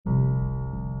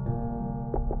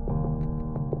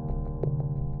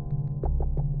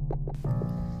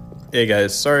Hey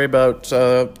guys, sorry about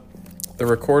the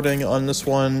recording on this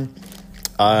one.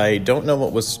 I don't know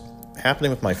what was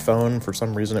happening with my phone. For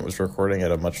some reason, it was recording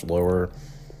at a much lower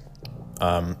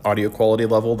audio quality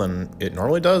level than it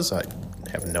normally does. I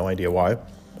have no idea why.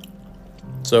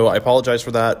 So I apologize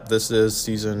for that. This is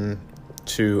season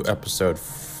 2, episode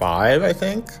 5, I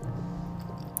think.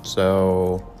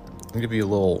 So I'm going to give you a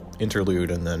little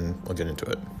interlude and then we'll get into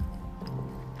it.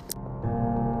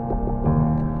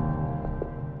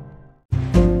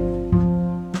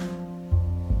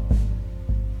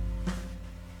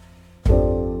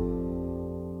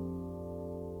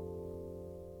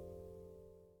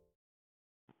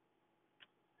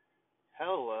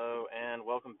 Hello, and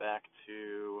welcome back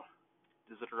to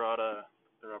Desiderata,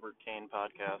 the Robert Kane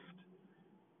podcast.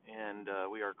 And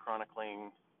we are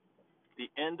chronicling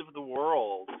the end of the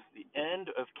world, the end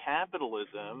of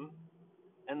capitalism,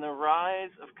 and the rise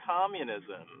of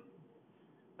communism.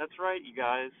 That's right, you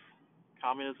guys.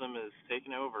 Communism is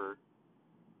taking over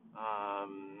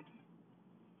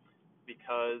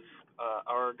because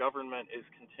our government is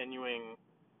continuing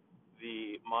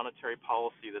the monetary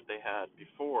policy that they had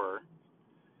before,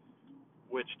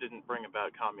 which didn't bring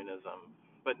about communism.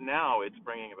 But now it's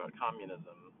bringing about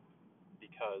communism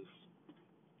because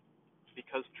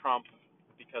Trump,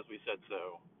 because we said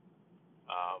so.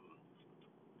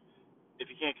 If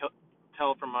you can't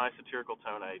tell from my satirical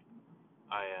tone, I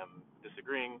am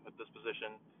disagreeing with this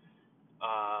position.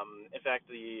 In fact,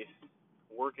 the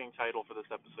working title for this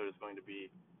episode is going to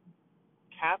be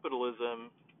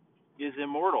Capitalism Is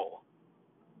Immortal.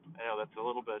 I know that's a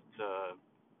little bit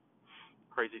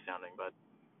crazy sounding, but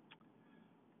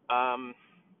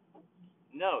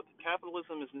no,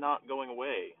 capitalism is not going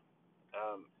away.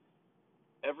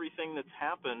 Everything that's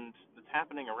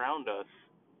happening around us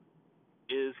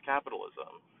is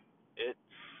capitalism. It's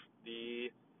the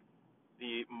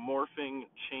morphing,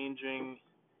 changing,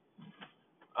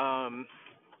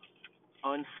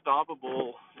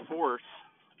 unstoppable force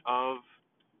of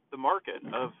the market,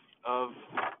 of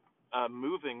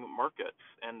moving markets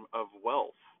and of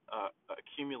wealth,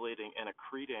 accumulating and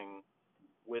accreting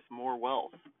with more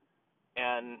wealth.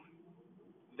 And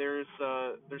there's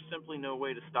simply no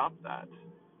way to stop that.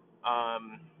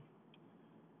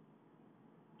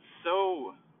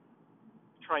 So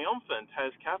triumphant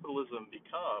has capitalism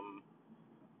become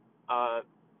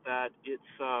that it's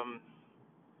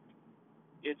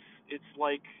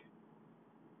like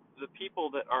the people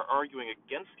that are arguing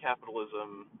against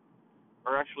capitalism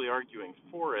are actually arguing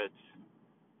for it,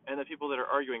 and the people that are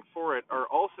arguing for it are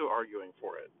also arguing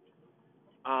for it.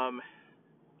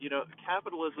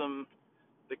 Capitalism,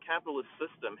 the capitalist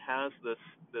system has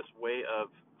this way of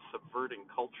subverting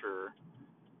culture,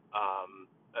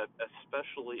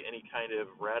 especially any kind of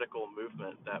radical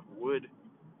movement that would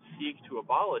seek to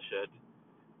abolish it,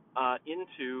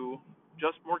 into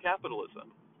just more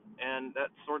capitalism. And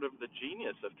that's sort of the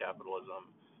genius of capitalism,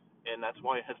 and that's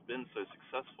why it has been so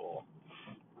successful.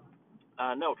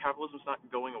 No, capitalism's not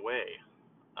going away.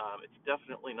 It's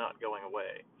definitely not going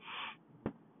away.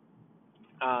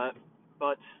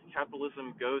 But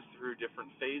capitalism goes through different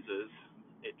phases.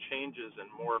 It changes and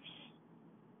morphs,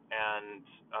 and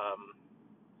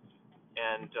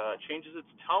changes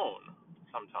its tone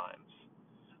sometimes.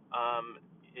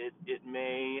 It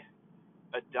may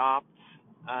adopt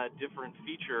different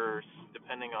features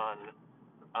depending on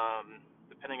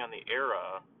the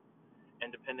era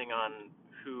and depending on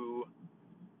who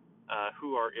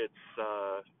are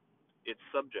its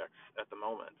subjects at the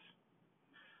moment.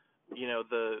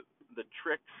 The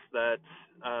tricks that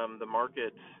the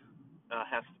market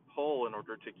has to pull in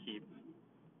order to keep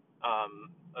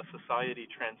a society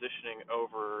transitioning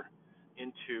over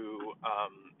into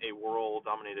a world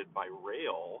dominated by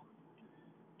rail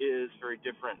is very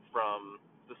different from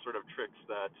the sort of tricks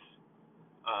that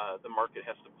the market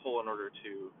has to pull in order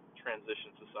to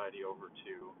transition society over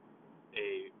to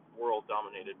a world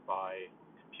dominated by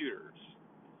computers.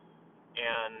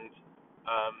 And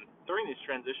during these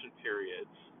transition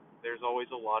periods, there's always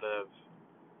a lot of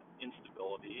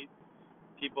instability.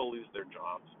 People lose their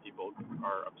jobs. People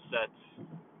are upset.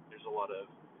 There's a lot of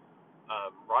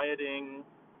rioting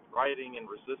and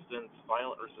resistance,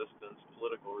 violent resistance,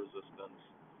 political resistance.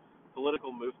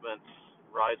 Political movements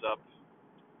rise up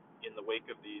in the wake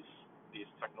of these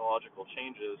technological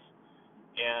changes,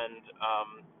 and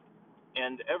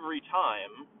every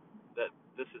time that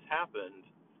this has happened,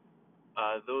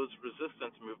 those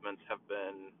resistance movements have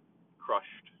been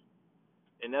crushed,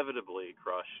 inevitably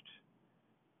crushed,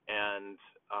 and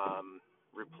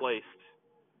replaced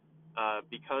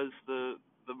because the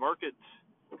market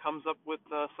comes up with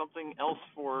something else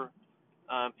for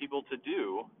people to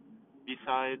do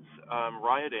besides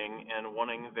rioting and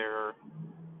wanting their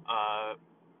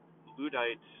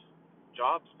Luddite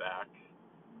jobs back,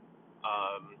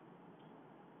 um,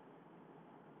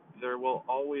 there will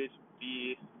always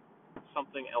be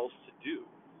something else to do.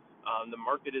 The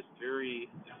market is very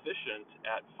efficient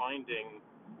at finding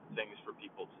things for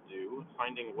people to do,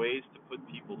 finding ways to put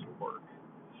people to work.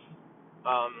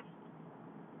 Um,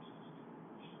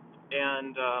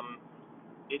 and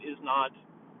it is not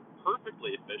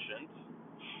perfectly efficient,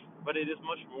 but it is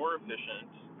much more efficient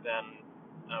than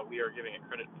we are giving it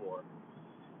credit for.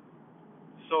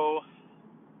 So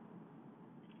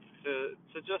to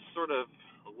just sort of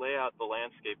lay out the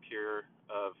landscape here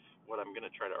of what I'm going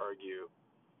to try to argue,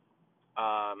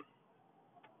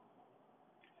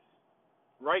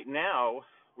 right now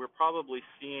we're probably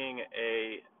seeing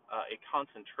a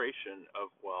concentration of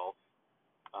wealth,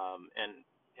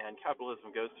 and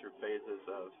capitalism goes through phases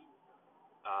of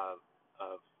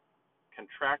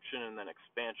contraction and then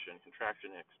expansion,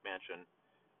 contraction and expansion.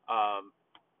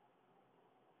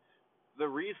 The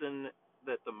reason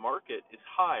that the market is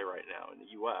high right now in the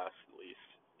U.S. at least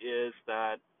is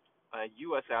that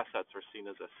U.S. assets are seen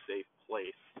as a safe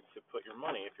place to put your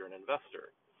money if you're an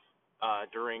investor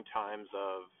during times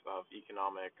of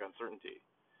economic uncertainty.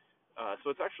 So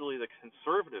it's actually the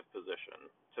conservative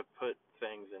position to put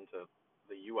things into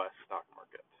the U.S. stock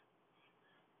market.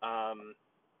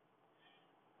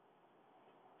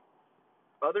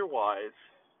 Otherwise,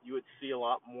 you would see a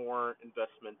lot more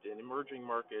investment in emerging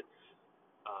markets.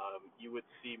 You would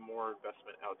see more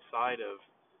investment outside of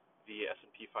the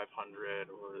S&P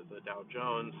 500 or the Dow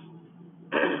Jones.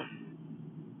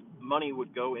 Money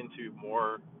would go into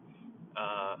more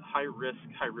high risk,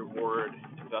 high reward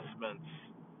investments,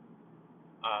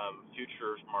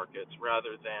 futures markets,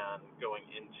 rather than going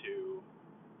into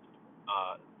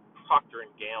Procter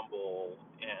and Gamble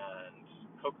and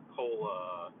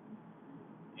Coca-Cola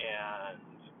and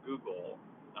Google.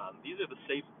 These are the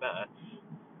safe bets,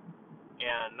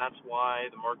 and that's why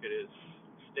the market is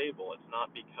stable. It's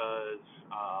not because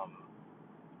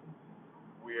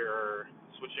we're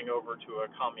switching over to a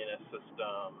communist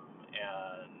system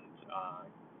and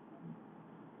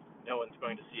no one's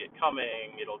going to see it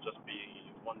coming. It'll just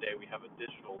be one day we have a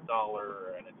digital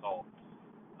dollar and it's all.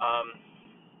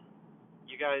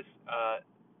 You guys,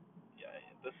 yeah,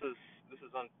 this is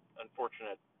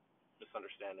unfortunate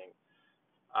misunderstanding.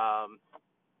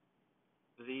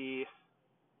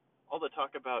 All the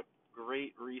talk about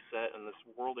Great Reset and this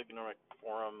World Economic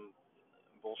Forum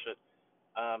bullshit.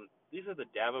 These are the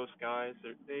Davos guys.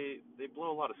 They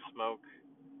blow a lot of smoke,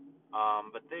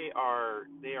 but they are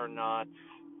not.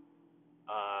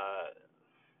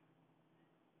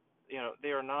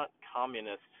 They are not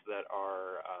communists that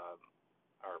are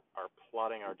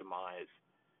plotting our demise.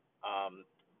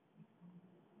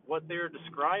 What they're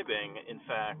describing, in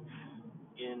fact,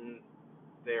 in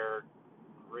their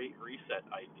Great Reset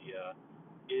idea,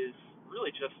 is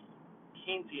really just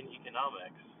Keynesian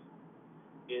economics.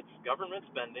 It's government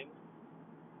spending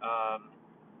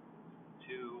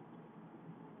to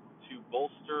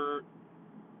bolster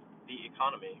the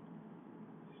economy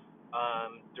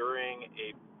during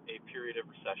a period of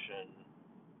recession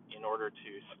in order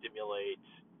to stimulate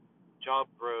job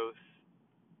growth,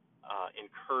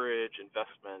 encourage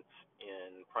investment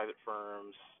in private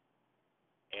firms,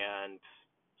 and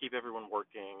keep everyone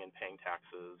working and paying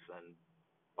taxes and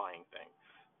buying things.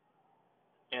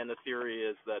 And the theory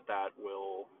is that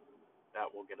will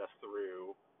get us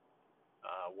through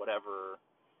whatever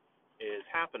is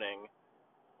happening.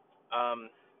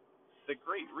 The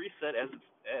Great Reset,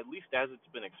 at least as it's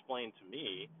been explained to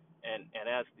me, and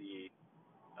as the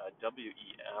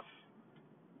WEF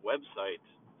website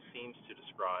seems to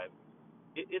describe,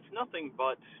 it's nothing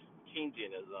but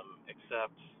Keynesianism,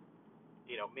 except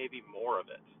maybe more of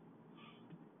it.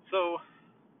 So,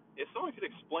 if someone could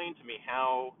explain to me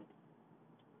how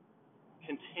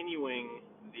continuing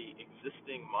the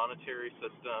existing monetary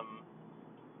system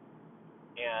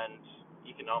and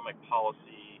economic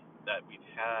policy that we've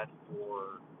had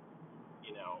for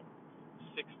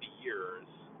 60 years,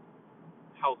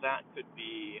 how that could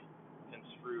be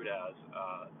construed as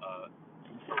a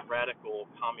radical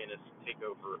communist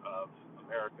takeover of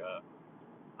America.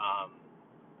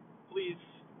 Please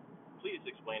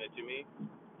explain it to me.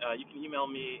 You can email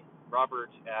me,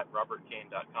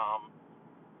 robert@robertkane.com.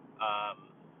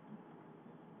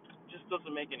 Just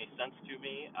doesn't make any sense to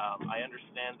me. I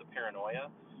understand the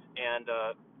paranoia, and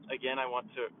again, I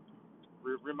want to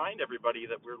remind everybody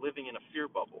that we're living in a fear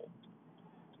bubble,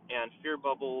 and fear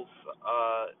bubbles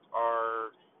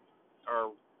are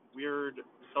weird,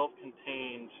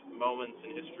 self-contained moments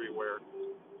in history where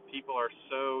people are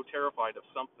so terrified of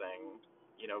something,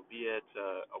 be it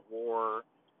a war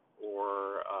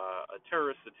or a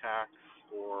terrorist attacks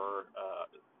or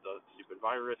the stupid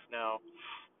virus now,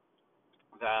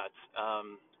 that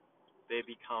they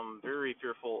become very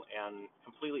fearful and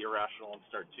completely irrational and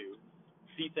start to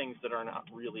see things that are not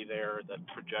really there, that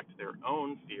project their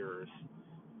own fears,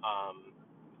 um,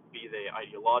 be they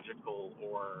ideological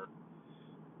or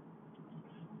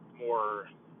more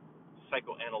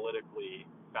psychoanalytically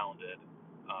founded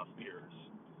fears.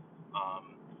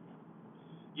 Um,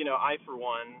 I, for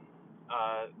one,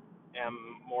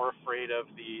 am more afraid of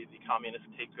the communist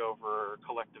takeover,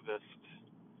 collectivist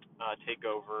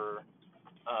takeover,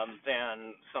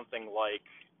 than something like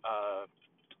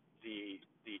the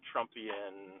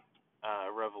Trumpian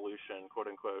revolution, quote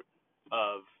unquote,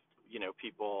 of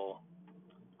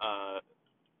uh,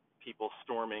 people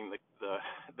storming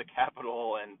the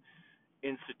Capitol and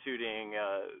instituting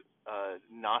a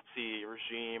Nazi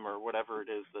regime or whatever it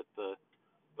is that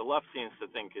the left seems to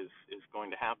think is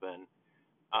going to happen.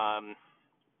 Um,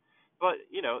 but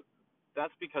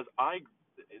that's because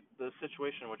the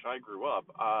situation in which I grew up,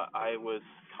 I was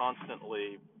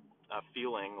constantly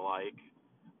feeling like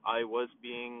I was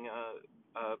being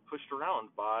pushed around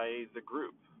by the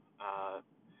group,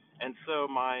 and so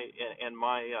my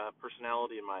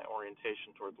personality and my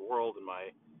orientation toward the world and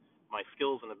my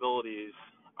skills and abilities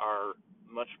are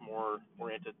much more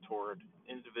oriented toward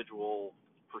individual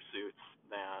pursuits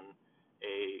than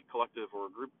a collective or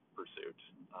a group pursuit.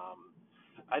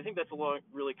 I think that's a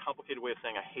really complicated way of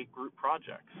saying I hate group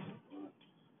projects.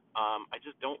 I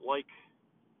just don't like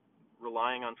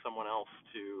relying on someone else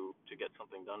to get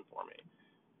something done for me.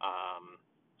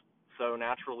 So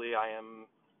naturally, I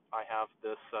have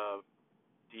this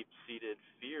deep-seated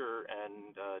fear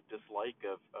and dislike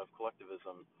of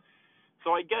collectivism.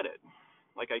 So I get it.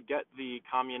 Like, I get the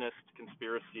communist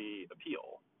conspiracy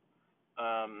appeal.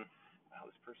 Wow,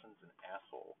 this person's an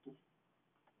asshole.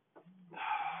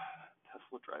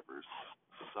 Tesla drivers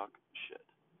suck shit.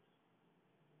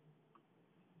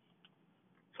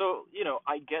 So,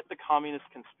 I get the communist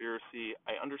conspiracy.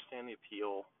 I understand the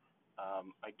appeal.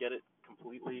 I get it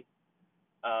completely.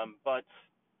 But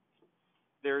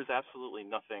there's absolutely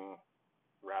nothing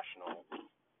rational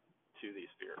to these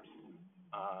fears,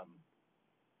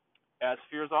 as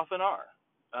fears often are.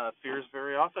 Fears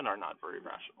very often are not very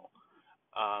rational.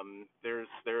 There's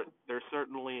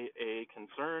certainly a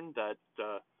concern that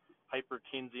hyper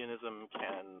Keynesianism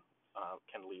can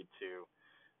lead to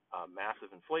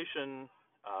massive inflation.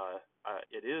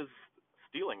 It is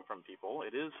stealing from people.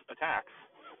 It is a tax.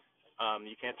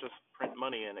 You can't just print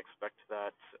money and expect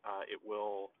that it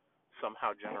will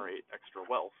somehow generate extra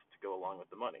wealth to go along with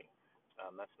the money.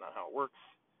 That's not how it works.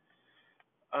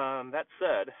 That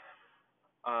said,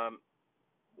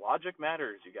 logic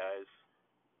matters, you guys.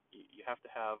 You have to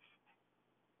have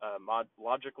a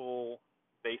logical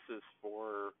basis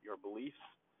for your beliefs.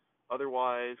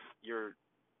 Otherwise, you're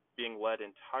being led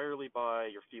entirely by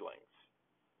your feelings.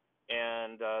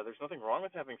 And there's nothing wrong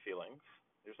with having feelings.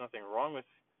 There's nothing wrong with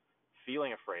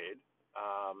feeling afraid.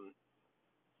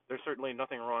 There's certainly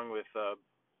nothing wrong with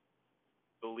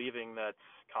believing that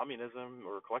communism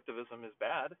or collectivism is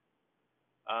bad.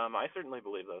 I certainly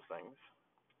believe those things.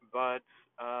 But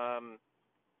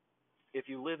if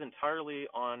you live entirely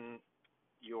on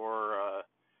your,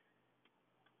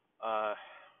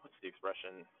 what's the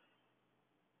expression?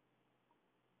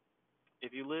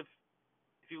 If you live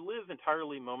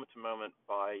entirely moment to moment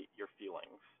by your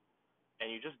feelings,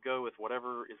 and you just go with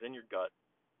whatever is in your gut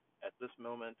at this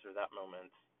moment or that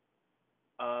moment,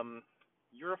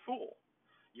 you're a fool.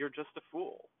 You're just a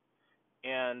fool.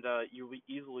 And you'll be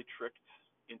easily tricked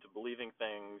into believing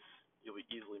things. You'll be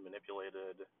easily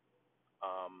manipulated.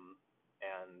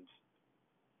 And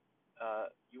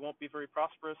you won't be very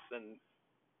prosperous, and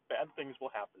bad things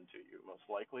will happen to you, most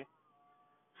likely.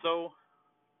 So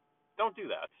don't do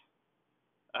that.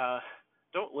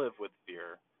 Don't live with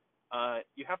fear.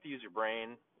 You have to use your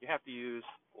brain. You have to use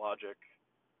logic.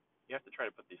 You have to try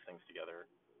to put these things together.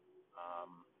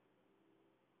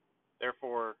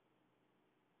 Therefore,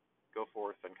 go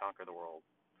forth and conquer the world,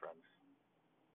 friends.